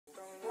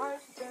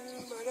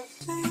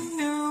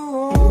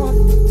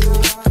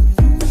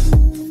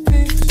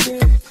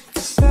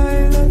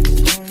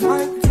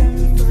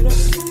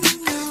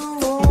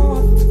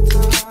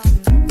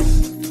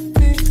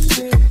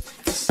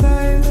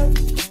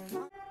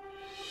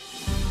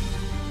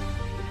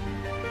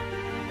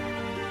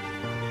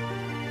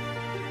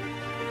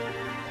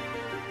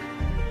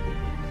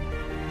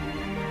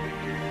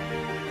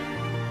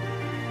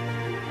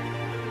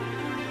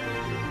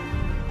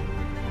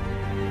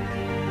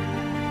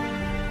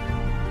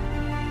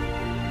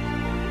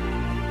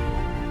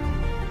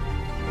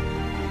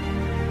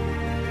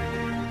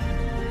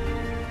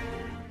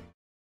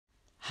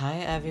Hi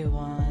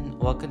everyone,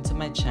 welcome to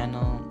my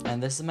channel,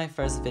 and this is my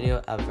first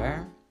video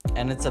ever,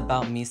 and it's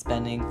about me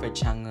spending for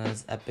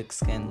Chang'e's epic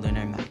skin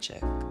Lunar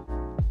Magic.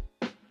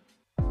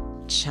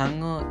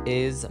 Chang'e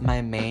is my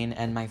main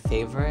and my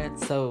favorite,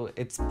 so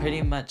it's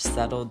pretty much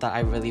settled that I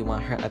really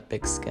want her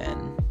epic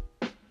skin.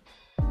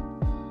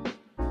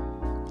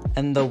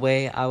 And the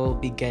way I will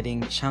be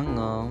getting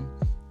Chang'e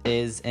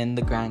is in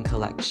the Grand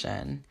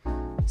Collection.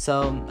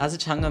 So, as a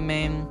Chang'e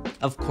main,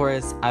 of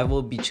course, I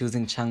will be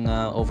choosing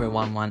Chang'e over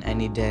Wanwan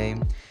any day.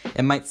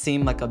 It might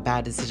seem like a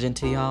bad decision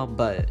to y'all,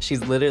 but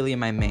she's literally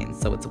my main,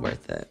 so it's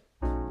worth it.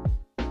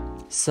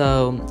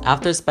 So,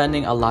 after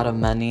spending a lot of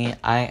money,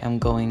 I am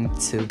going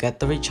to get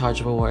the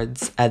recharge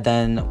rewards, and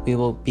then we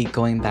will be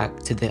going back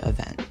to the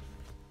event.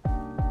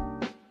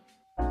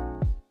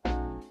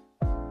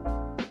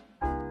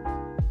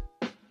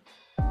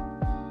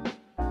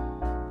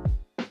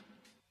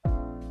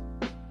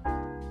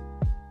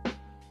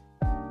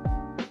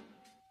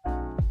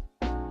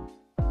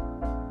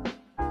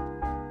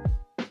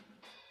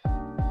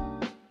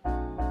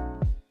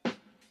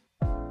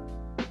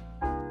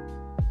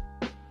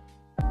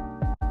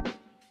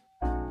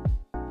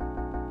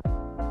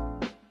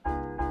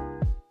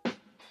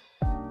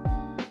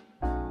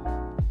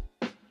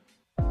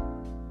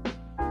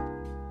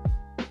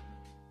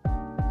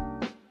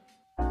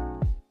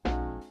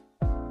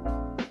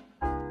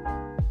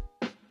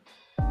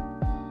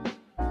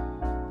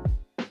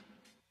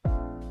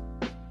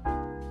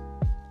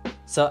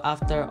 So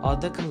after all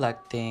the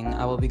collecting,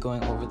 I will be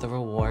going over the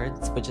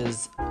rewards, which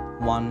is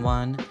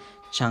Wanwan,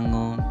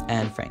 Chang'e,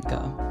 and Franco.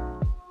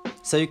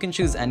 So you can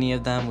choose any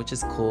of them, which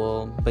is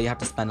cool, but you have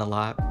to spend a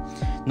lot.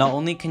 Not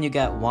only can you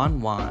get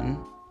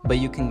Wanwan, but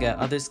you can get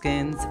other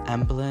skins,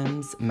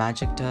 emblems,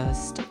 magic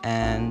dust,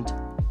 and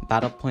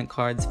battle point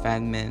cards,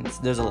 fragments.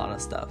 There's a lot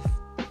of stuff.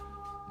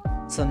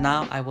 So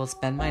now I will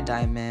spend my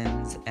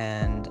diamonds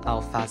and I'll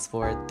fast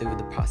forward through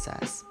the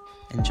process.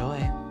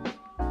 Enjoy!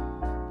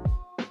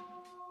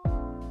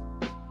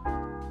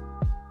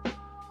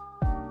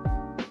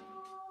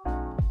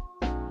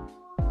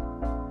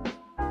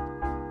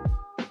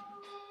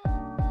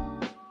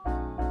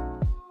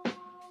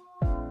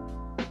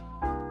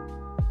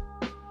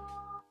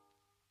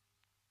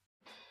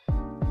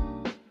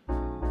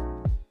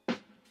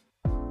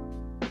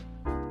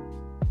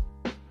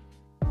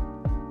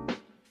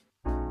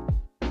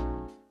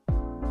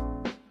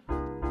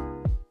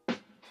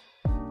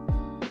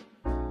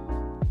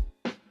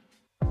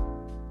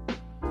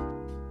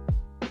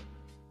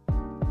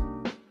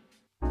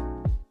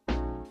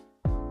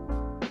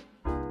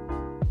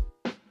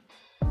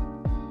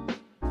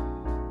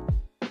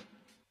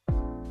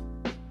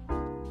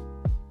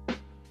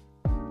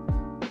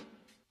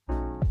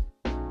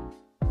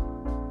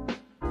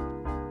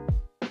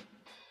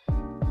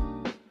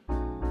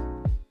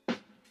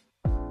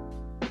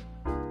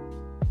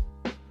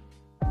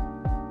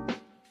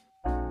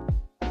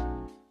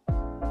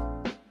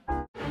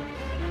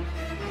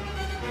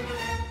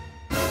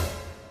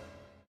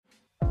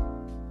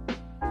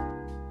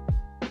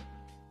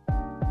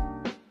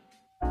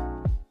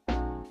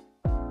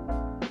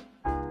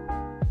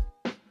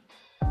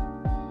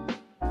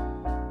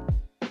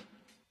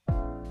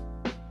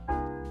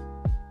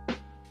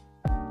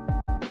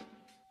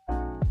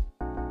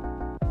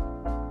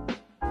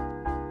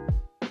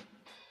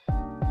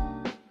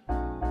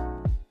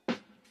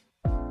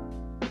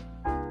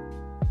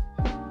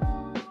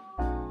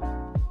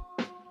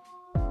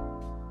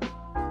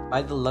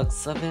 By the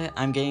looks of it,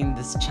 I'm getting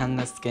this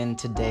Chang'e skin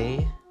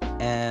today,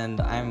 and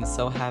I'm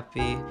so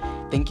happy.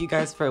 Thank you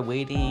guys for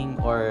waiting,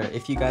 or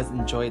if you guys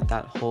enjoyed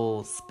that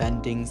whole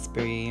spending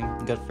spree,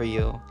 good for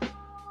you.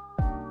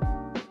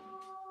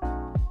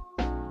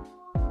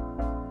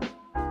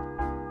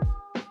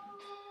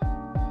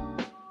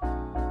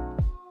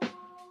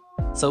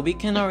 So we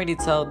can already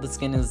tell the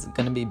skin is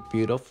gonna be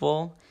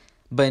beautiful,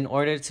 but in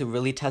order to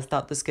really test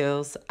out the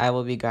skills, I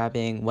will be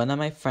grabbing one of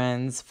my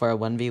friends for a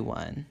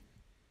 1v1.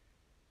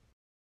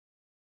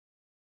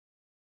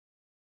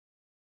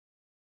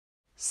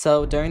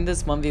 So during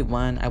this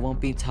 1v1, I won't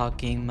be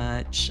talking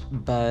much,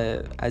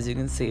 but as you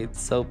can see,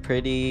 it's so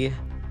pretty.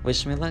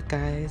 Wish me luck,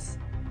 guys.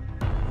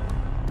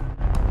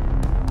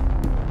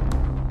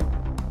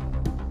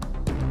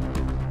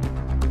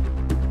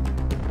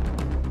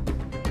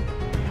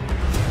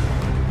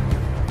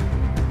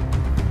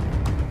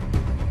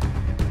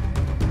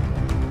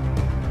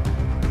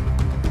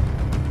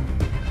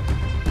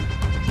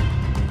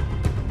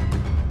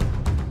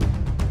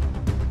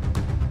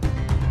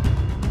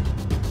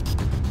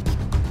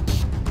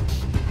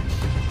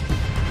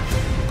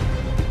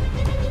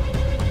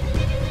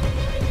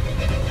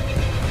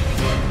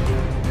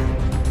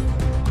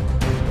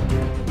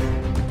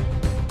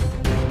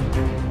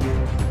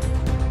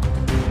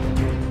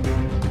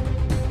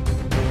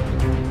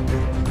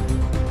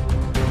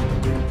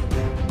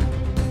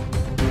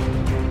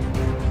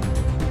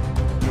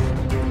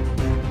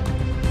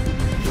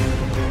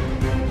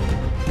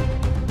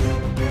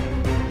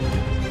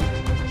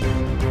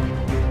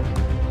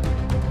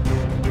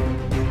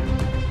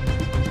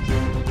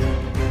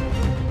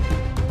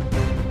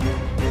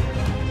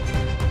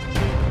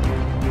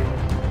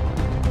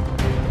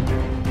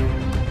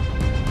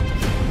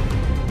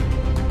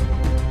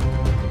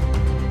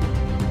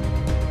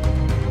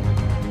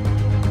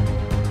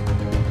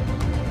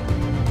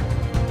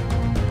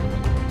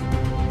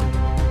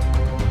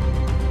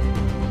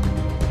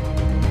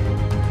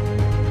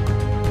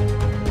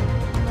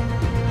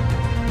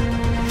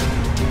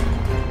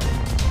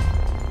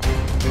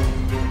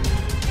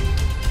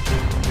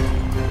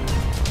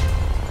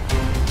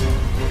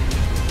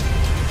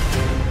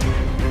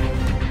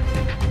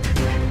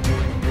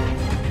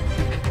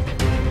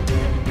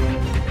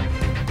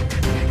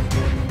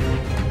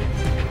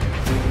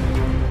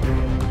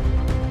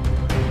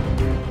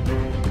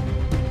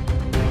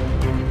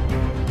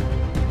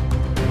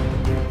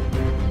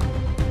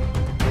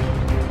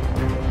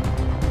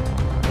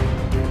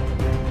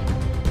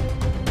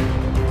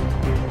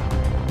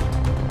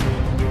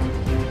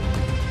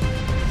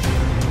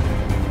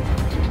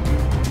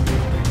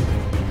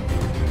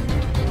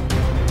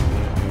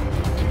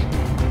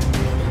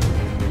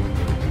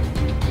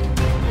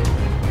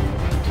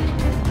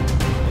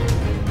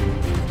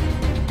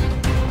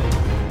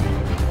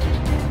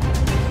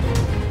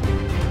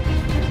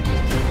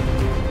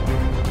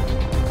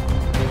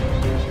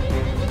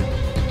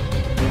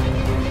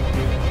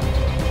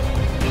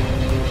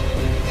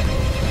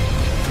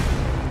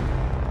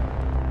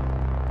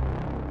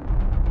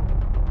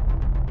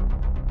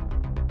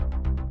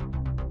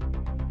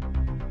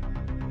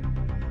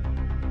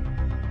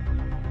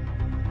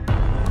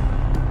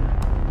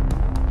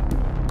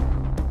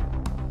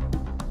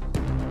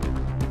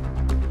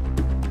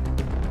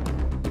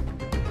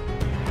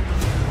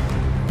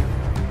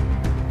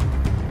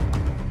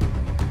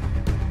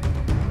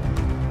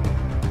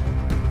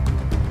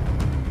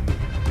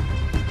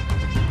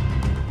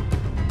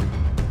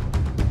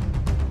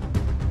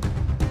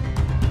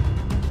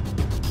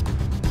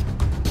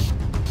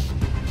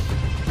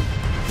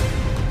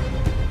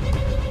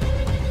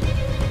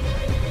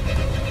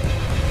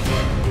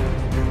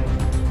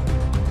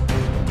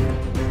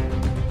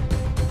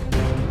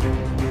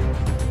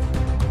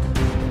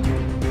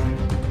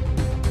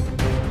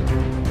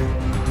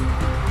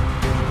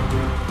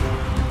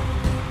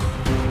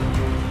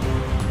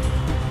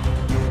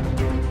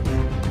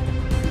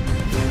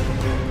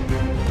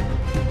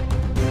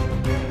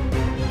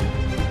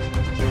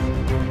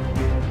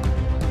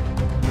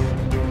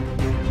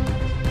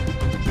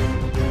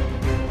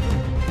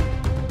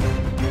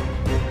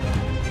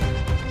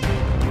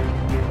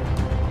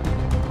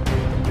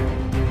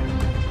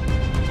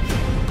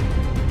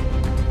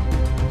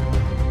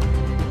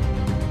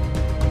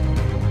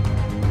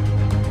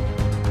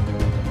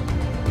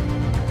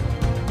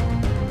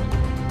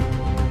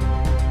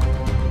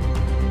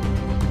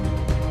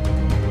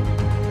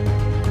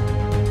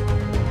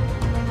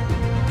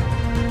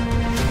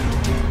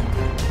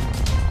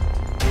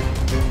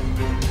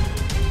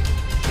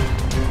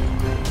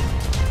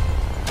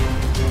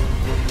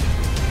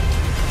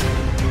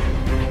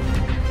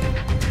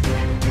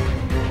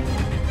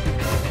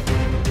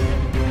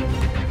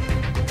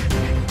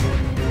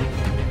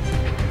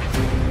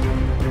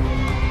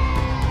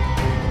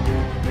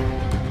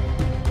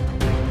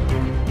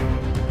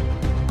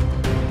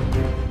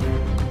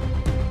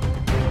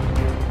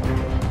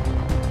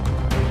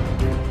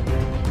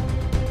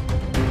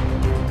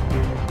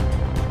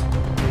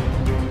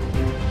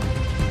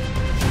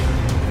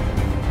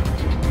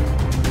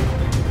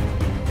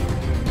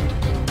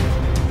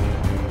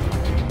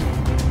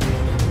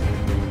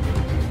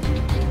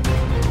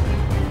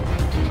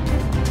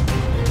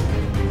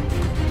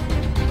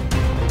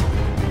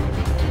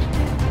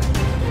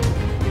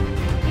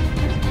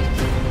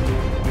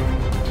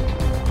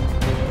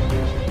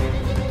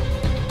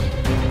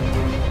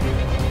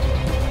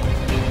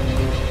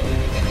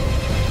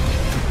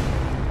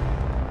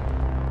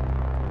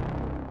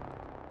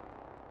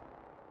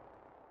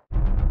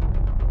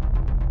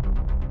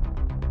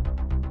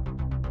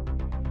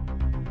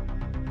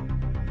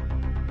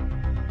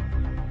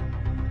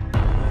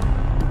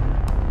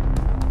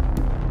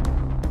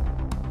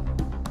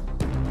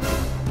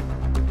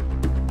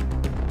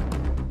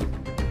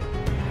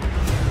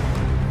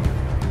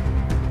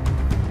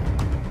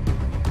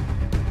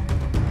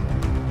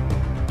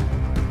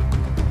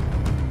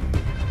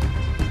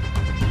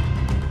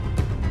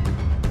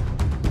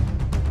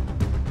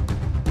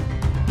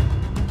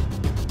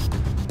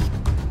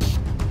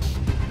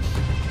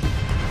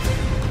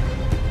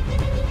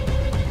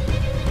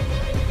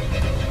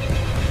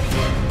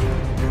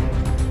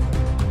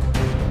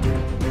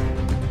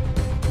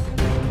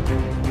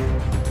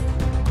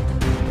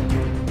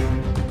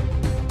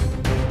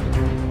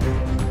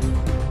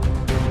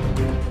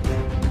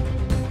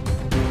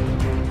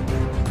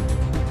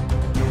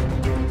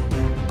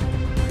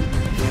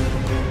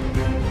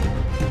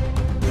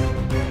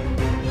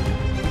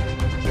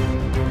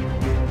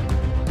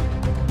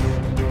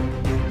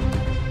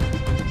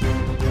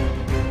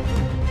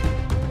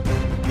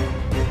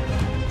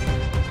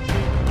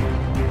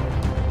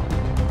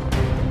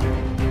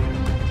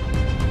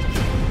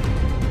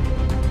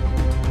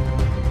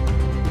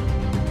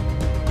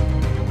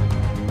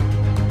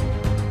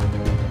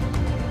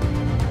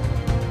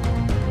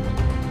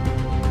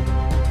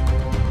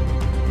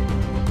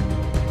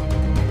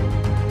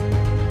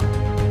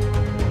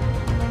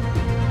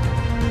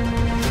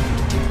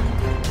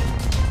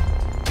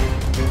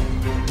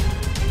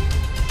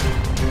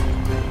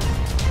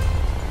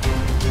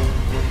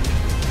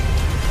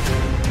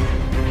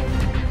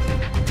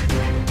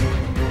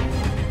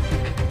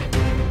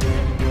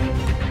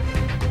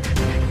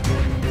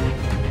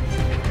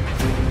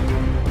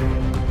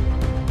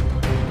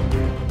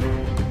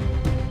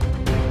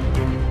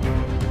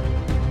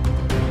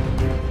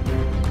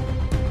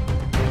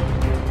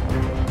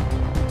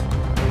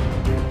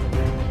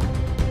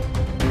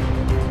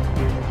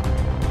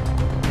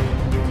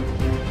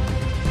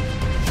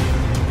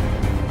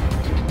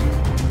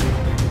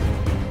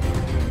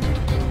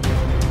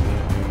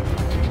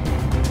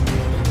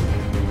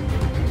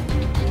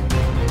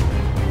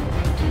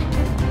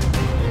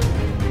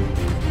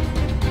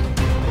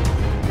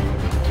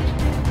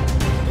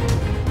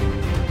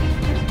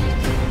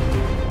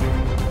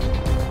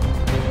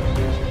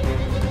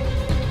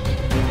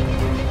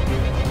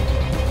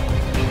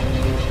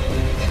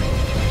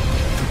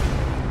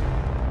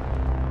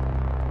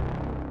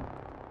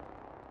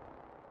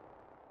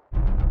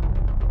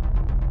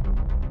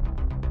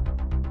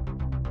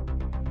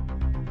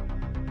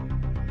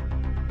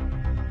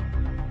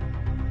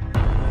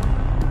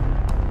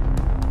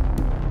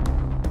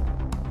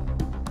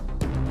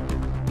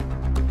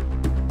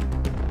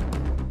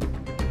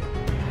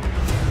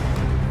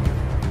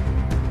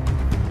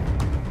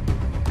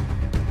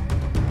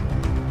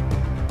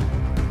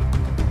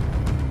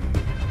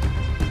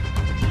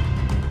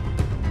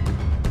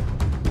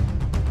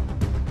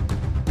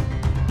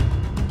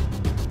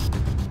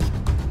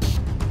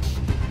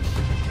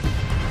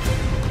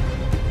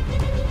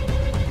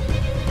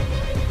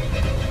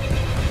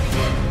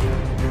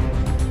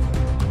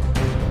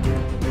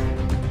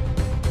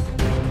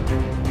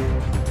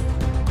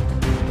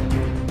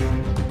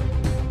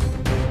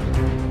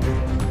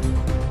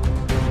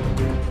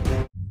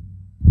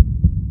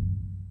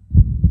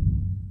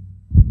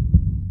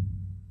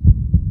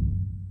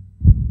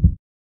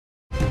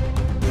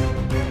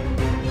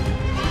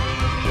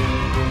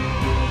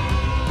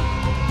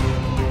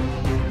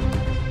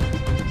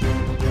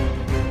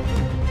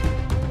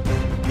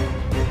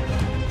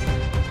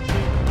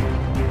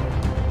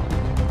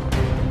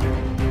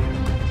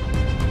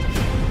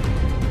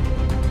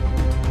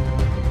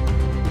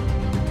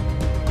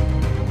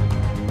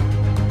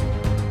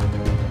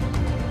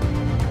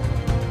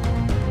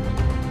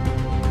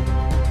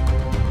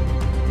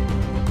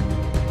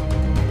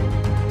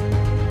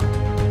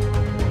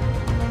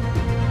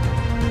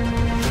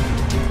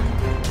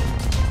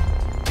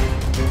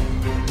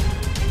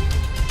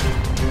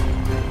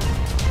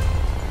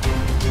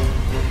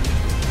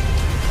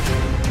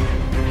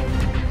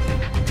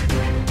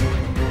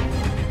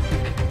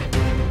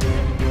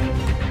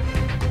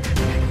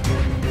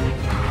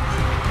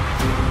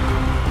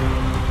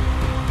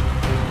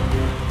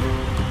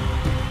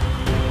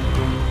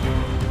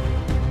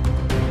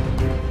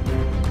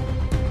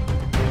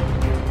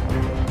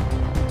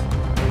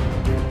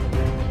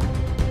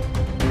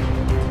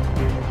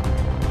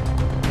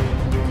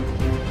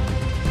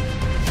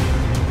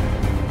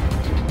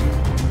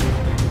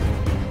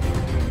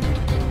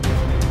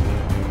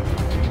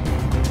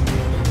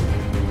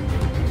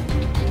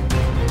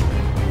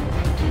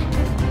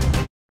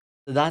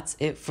 That's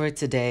it for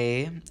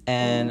today,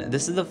 and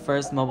this is the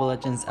first Mobile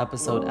Legends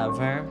episode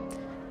ever.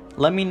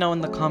 Let me know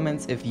in the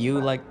comments if you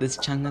like this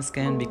chang'e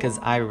skin, because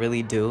I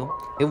really do.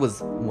 It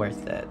was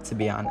worth it, to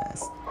be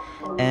honest.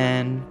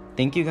 And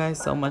thank you guys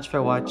so much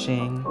for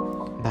watching.